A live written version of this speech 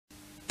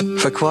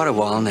For quite a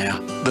while now,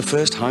 the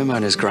First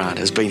Homeowners Grant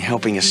has been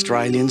helping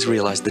Australians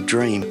realise the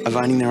dream of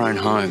owning their own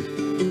home.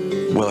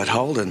 Well, at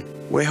Holden,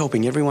 we're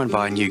helping everyone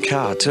buy a new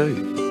car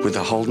too, with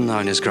the Holden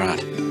Owners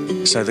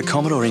Grant. So the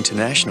Commodore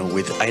International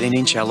with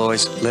 18-inch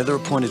alloys,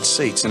 leather-appointed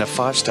seats and a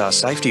 5-star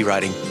safety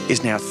rating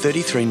is now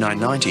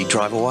 $33,990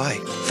 drive away,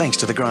 thanks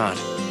to the grant.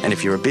 And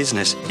if you're a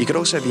business, you could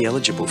also be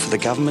eligible for the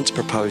government's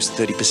proposed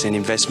 30%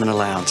 investment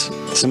allowance.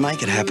 So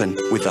make it happen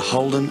with the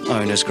Holden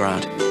Owners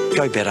Grant.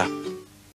 Go better.